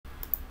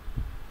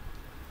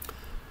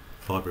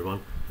Hi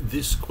everyone.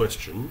 This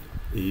question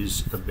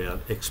is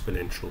about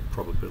exponential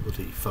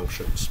probability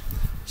functions.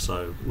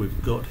 So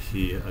we've got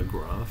here a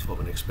graph of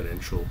an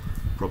exponential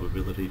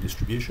probability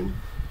distribution,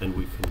 and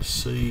we can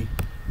see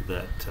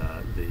that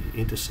the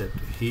intercept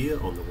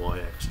here on the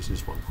y-axis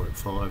is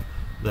 1.5.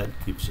 That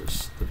gives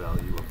us the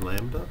value of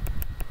lambda,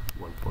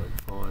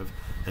 1.5,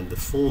 and the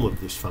form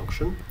of this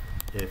function,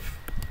 f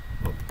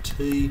of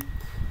t,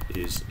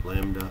 is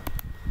lambda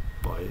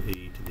by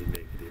e to the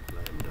negative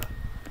lambda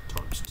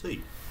times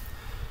t.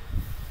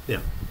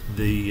 Now,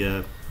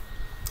 the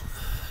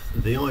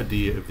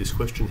idea of this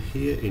question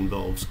here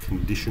involves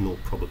conditional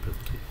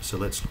probability. So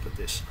let's look at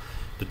this.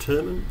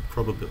 Determine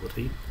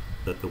probability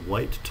that the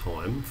wait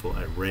time for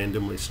a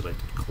randomly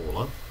selected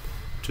caller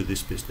to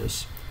this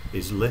business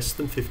is less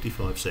than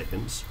 55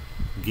 seconds,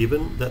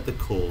 given that the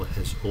caller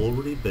has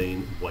already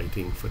been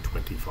waiting for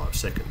 25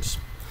 seconds.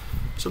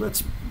 So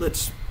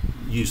let's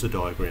use the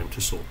diagram to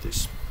sort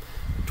this.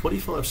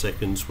 25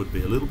 seconds would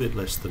be a little bit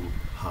less than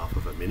half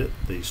of a minute.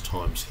 These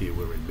times here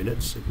were in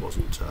minutes. It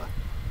wasn't, I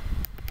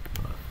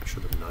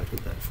should have noted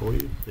that for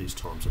you. These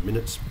times are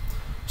minutes.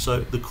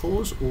 So the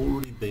caller's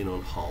already been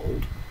on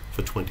hold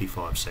for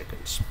 25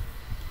 seconds.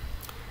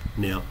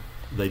 Now,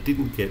 they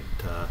didn't get,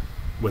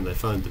 when they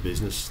phoned the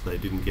business, they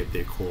didn't get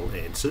their call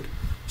answered.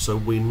 So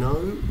we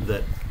know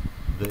that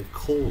the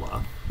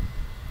caller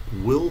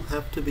will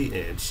have to be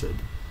answered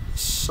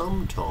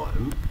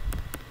sometime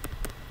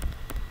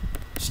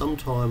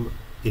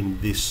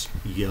in this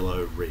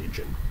yellow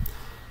region.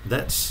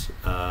 That's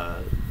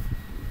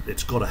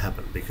it's got to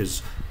happen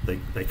because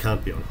they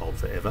can't be on hold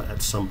forever.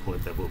 At some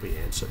point they will be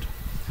answered.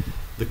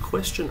 The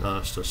question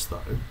asked us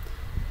though,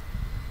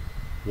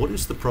 what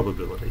is the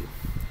probability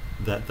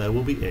that they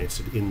will be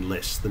answered in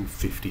less than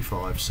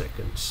 55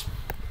 seconds?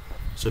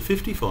 So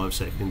 55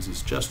 seconds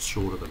is just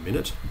short of a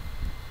minute.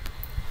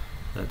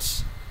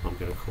 That's, I'm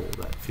going to call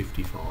that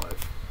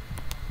 55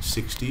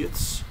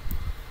 sixtieths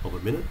of a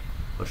minute.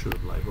 I should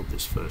have labelled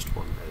this first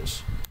one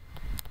as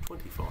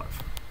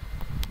 25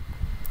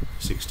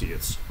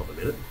 sixtieths of a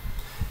minute.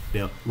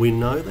 Now, we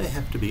know they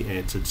have to be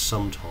answered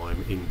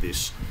sometime in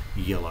this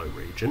yellow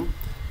region.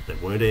 They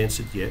weren't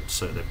answered yet,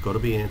 so they've got to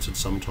be answered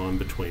sometime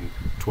between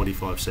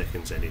 25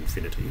 seconds and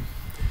infinity.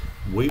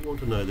 We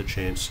want to know the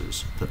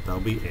chances that they'll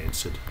be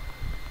answered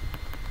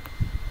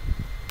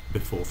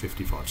before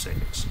 55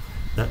 seconds.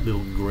 That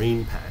little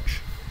green patch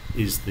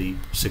is the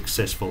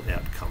successful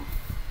outcome.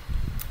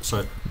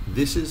 So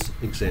this is an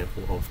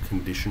example of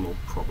conditional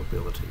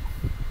probability.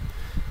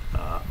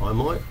 I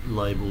might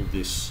label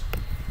this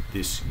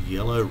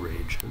yellow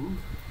region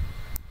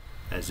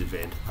as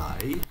event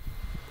A,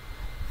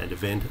 and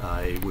event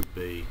A would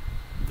be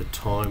the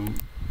time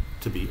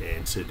to be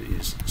answered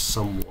is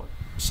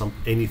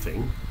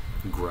anything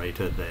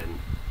greater than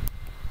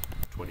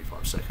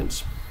 25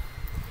 seconds.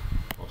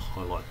 I'll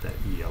highlight that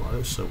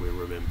yellow so we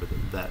remember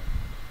that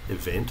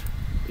event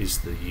is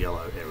the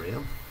yellow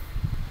area.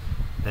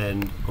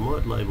 And I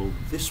might label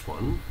this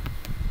one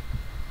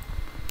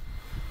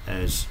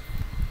as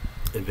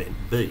event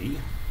B.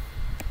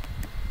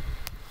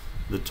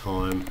 The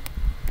time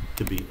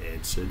to be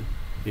answered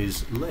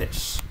is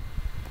less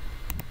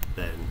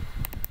than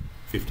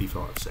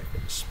 55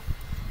 seconds.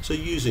 So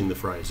using the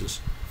phrases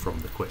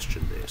from the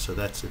question there. So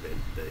that's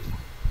event B.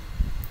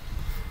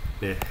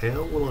 Now,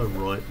 how will I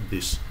write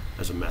this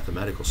as a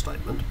mathematical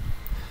statement?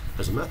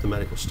 As a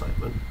mathematical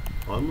statement,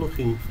 I'm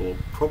looking for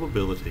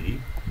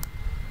probability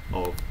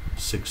of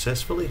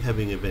successfully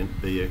having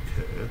event B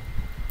occur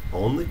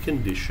on the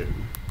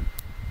condition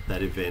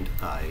that event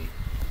A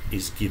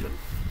is given.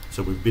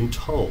 So we've been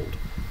told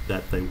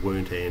that they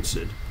weren't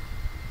answered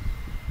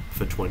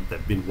for 20,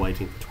 they've been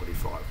waiting for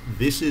 25.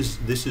 This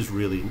is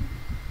really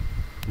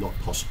not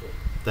possible.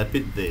 That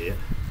bit there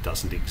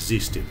doesn't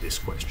exist in this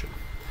question.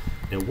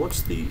 Now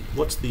what's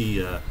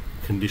the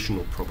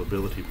conditional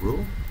probability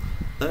rule?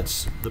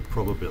 That's the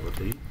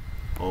probability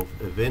of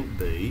event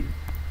B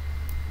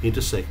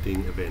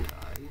intersecting event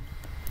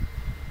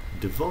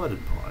A divided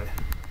by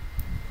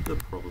the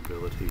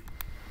probability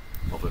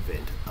of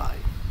event A.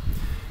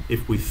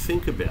 If we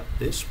think about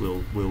this,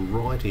 we'll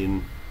write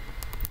in,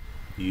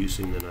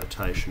 using the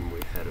notation we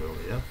had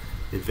earlier,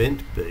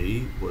 event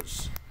B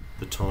was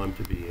the time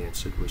to be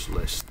answered was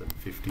less than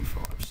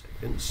 55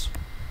 seconds.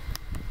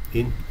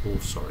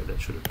 Sorry, that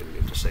should have been an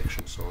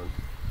intersection sign.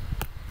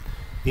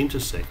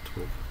 Intersect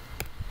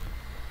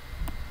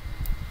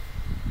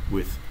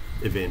with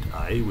event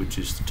A, which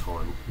is the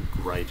time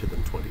greater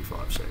than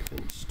 25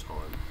 seconds,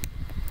 time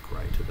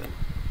greater than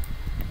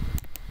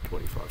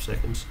 25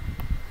 seconds,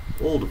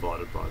 all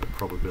divided by the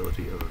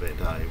probability of event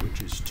A,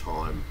 which is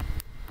time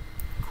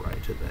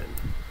greater than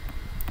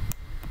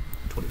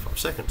 25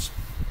 seconds.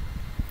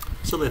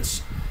 So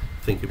let's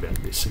think about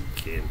this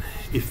again.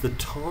 If the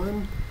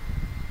time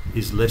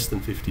is less than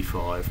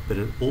 55, but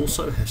it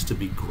also has to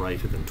be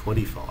greater than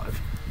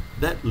 25,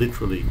 that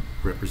literally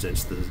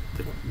represents the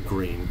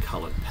green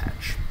coloured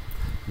patch.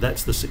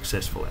 That's the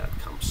successful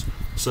outcomes.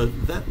 So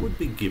that would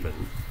be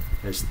given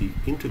as the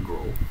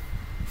integral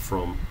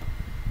from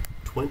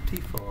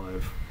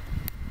 25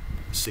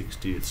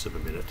 60ths of a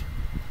minute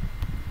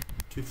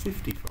to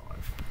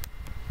 55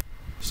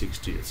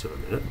 60ths of a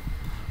minute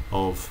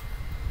of,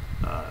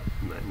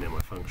 now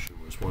my function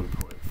was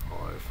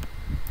 1.5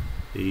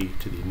 e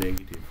to the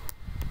negative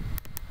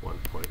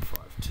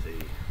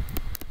 1.5t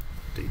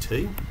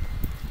dt.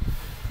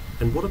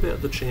 And what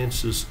about the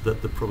chances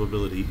that the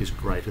probability is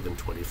greater than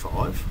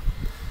 25?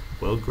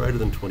 Well, greater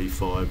than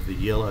 25, the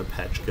yellow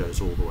patch goes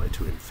all the way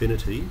to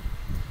infinity,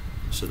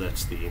 so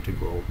that's the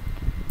integral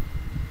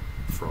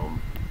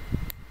from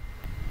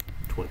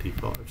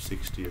 25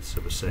 60ths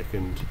of a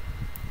second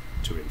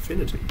to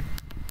infinity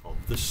of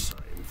the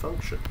same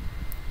function.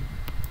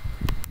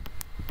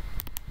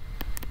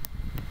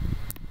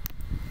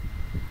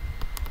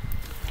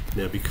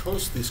 Now,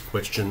 because this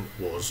question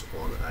was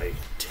on a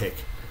tech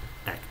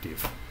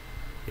active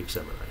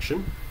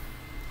examination,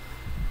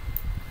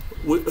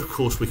 of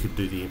course we could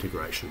do the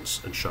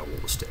integrations and show all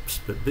the steps,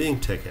 but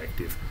being tech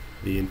active,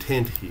 the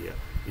intent here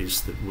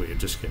is that we're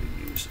just going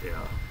to use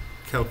our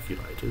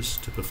calculators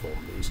to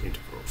perform these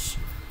integrals.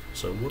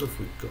 So what have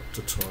we got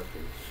to type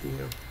in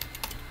here?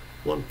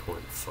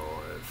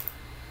 1.5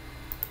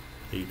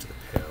 e to the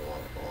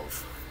power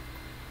of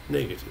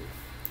negative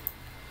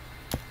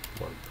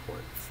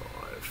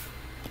 1.5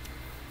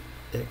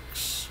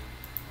 x,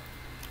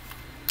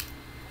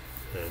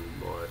 and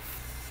my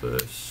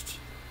first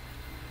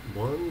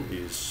one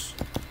is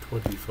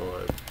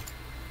 25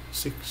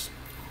 6.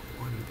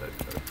 Why did that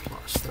go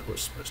plus? That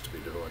was supposed to be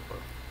divide by.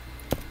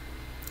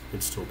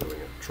 It's still doing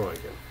it. Try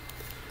again.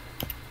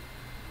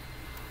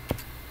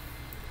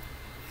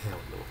 How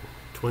annoying.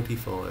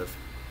 25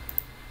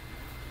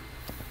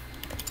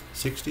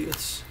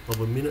 60ths of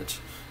a minute.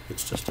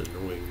 It's just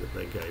annoying that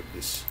they gave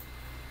this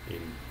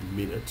in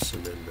minutes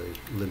and then the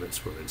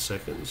limits were in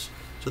seconds.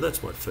 So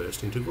that's my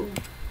first integral.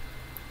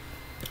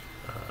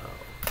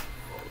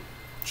 I'll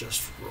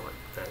just write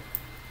that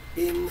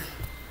in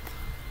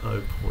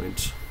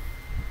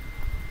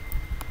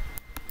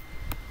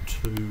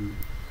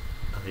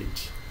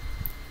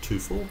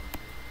 0.2824.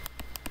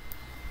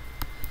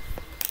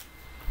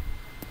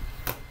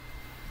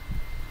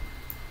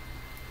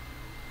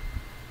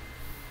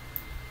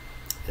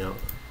 Now,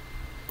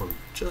 I'm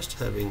just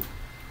having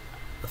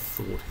a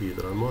thought here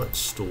that I might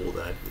store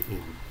that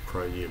in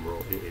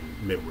pronumeral in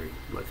memory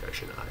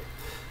location A.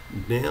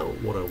 Now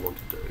what I want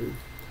to do,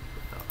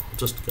 I'll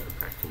just go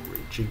back and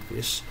rejig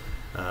this.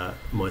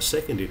 My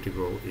second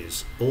integral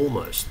is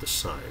almost the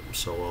same,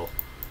 so I'll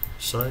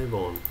save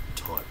on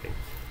typing.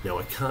 Now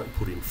I can't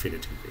put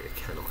infinity there,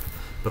 can I?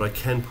 But I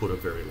can put a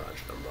very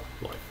large number,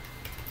 like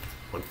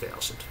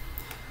 1000.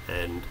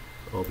 And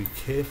I'll be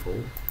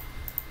careful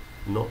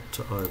not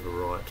to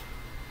overwrite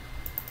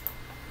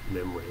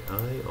memory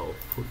A. I'll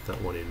put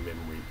that one in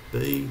memory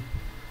B,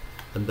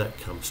 and that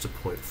comes to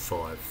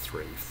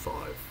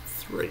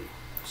 0.5353.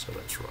 So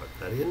let's write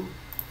that in.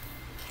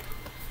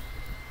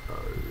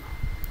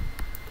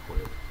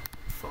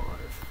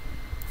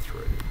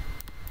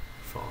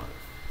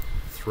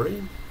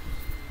 0.5353.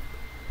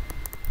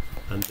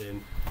 And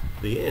then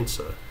the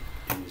answer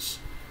is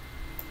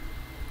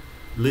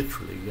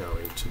literally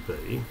going to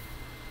be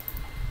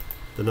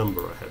the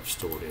number I have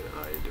stored in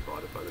A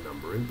divided by the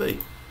number in B.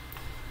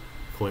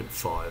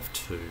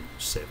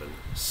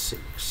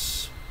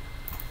 0.5276.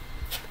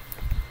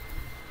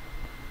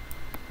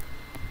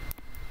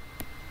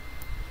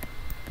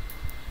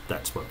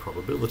 That's my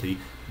probability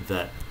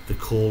that the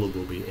caller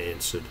will be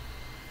answered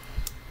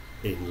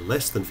in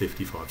less than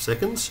 55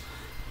 seconds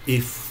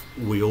if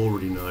we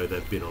already know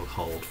they've been on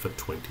hold for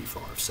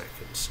 25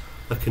 seconds.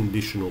 A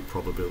conditional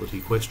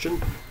probability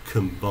question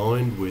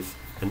combined with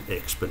an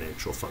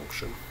exponential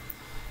function.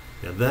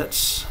 Now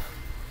that's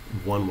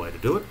one way to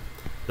do it.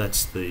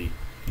 That's the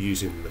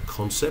using the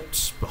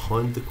concepts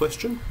behind the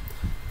question,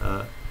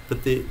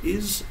 but there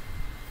is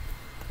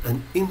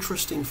an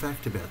interesting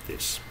fact about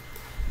this.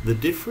 The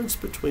difference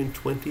between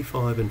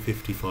 25 and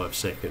 55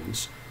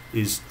 seconds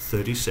is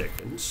 30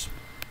 seconds,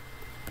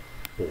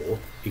 or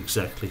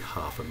exactly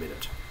half a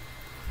minute.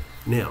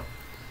 Now,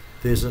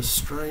 there's a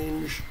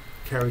strange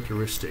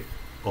characteristic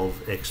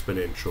of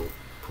exponential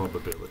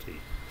probability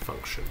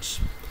functions.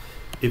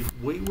 If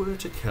we were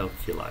to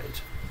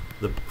calculate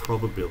the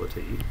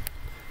probability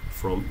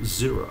from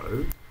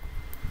 0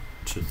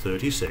 to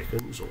 30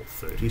 seconds, or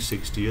 30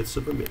 60ths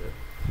of a minute,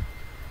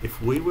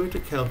 if we were to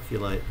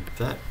calculate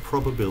that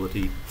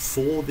probability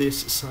for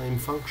this same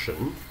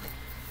function,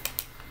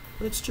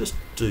 let's just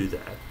do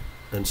that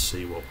and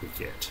see what we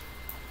get.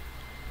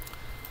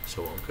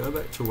 So I'll go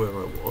back to where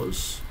I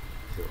was.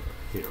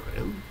 Here I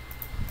am,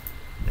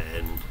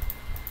 and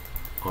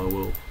I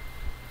will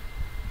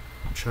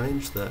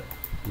change that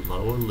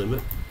lower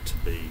limit to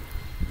be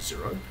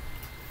 0,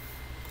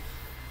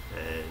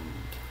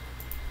 and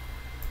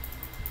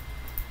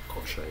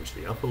I'll change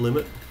the upper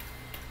limit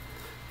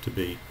to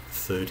be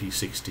 30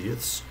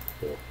 60ths,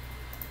 or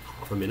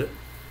half a minute,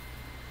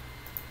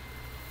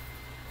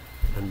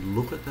 and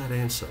look at that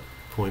answer,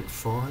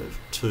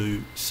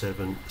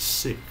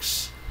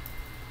 0.5276.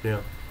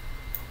 Now,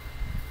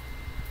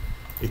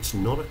 it's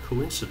not a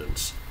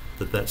coincidence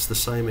that that's the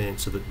same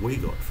answer that we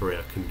got for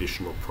our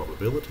conditional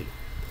probability,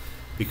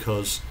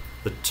 because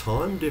the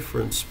time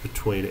difference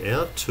between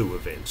our two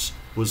events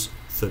was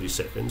 30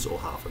 seconds or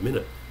half a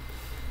minute.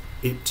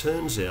 It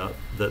turns out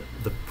that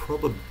the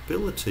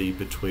probability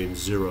between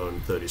 0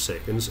 and 30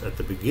 seconds at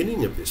the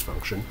beginning of this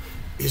function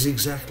is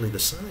exactly the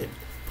same,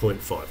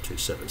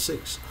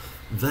 0.5276.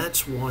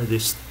 That's why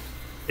this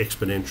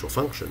exponential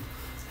function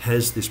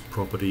has this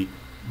property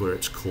where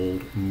it's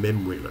called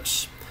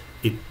memoryless.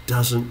 It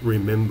doesn't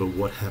remember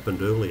what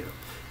happened earlier.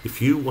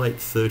 If you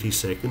wait 30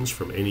 seconds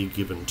from any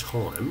given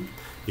time,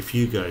 if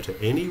you go to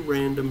any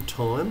random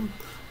time,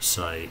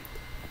 say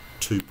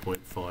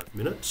 2.5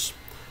 minutes,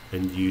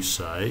 and you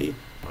say,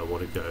 I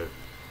want to go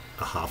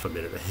a half a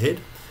minute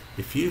ahead,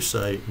 if you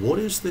say, what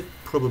is the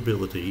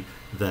probability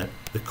that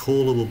the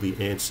caller will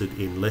be answered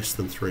in less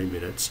than 3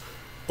 minutes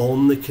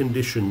on the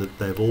condition that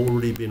they've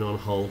already been on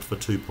hold for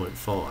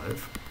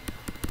 2.5,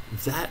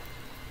 that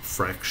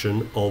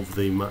fraction of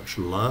the much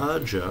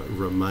larger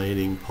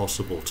remaining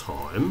possible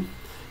time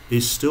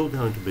is still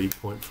going to be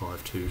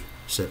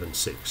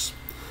 0.5276.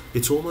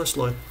 It's almost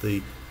like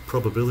the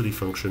probability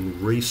function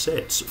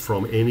resets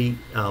from any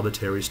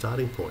arbitrary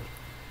starting point.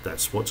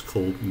 That's what's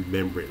called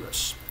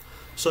memoryless.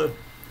 So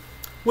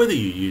whether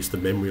you use the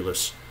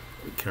memoryless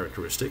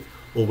characteristic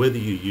or whether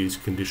you use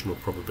conditional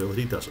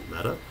probability doesn't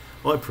matter.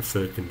 I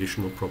prefer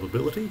conditional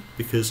probability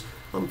because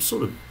I'm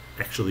sort of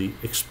actually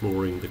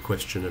exploring the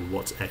question and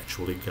what's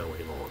actually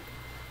going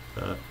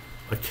on.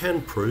 I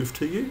can prove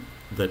to you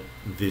that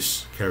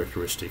this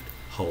characteristic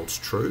holds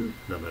true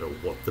no matter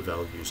what the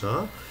values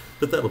are,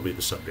 but that'll be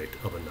the subject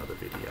of another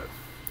video.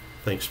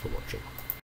 Thanks for watching.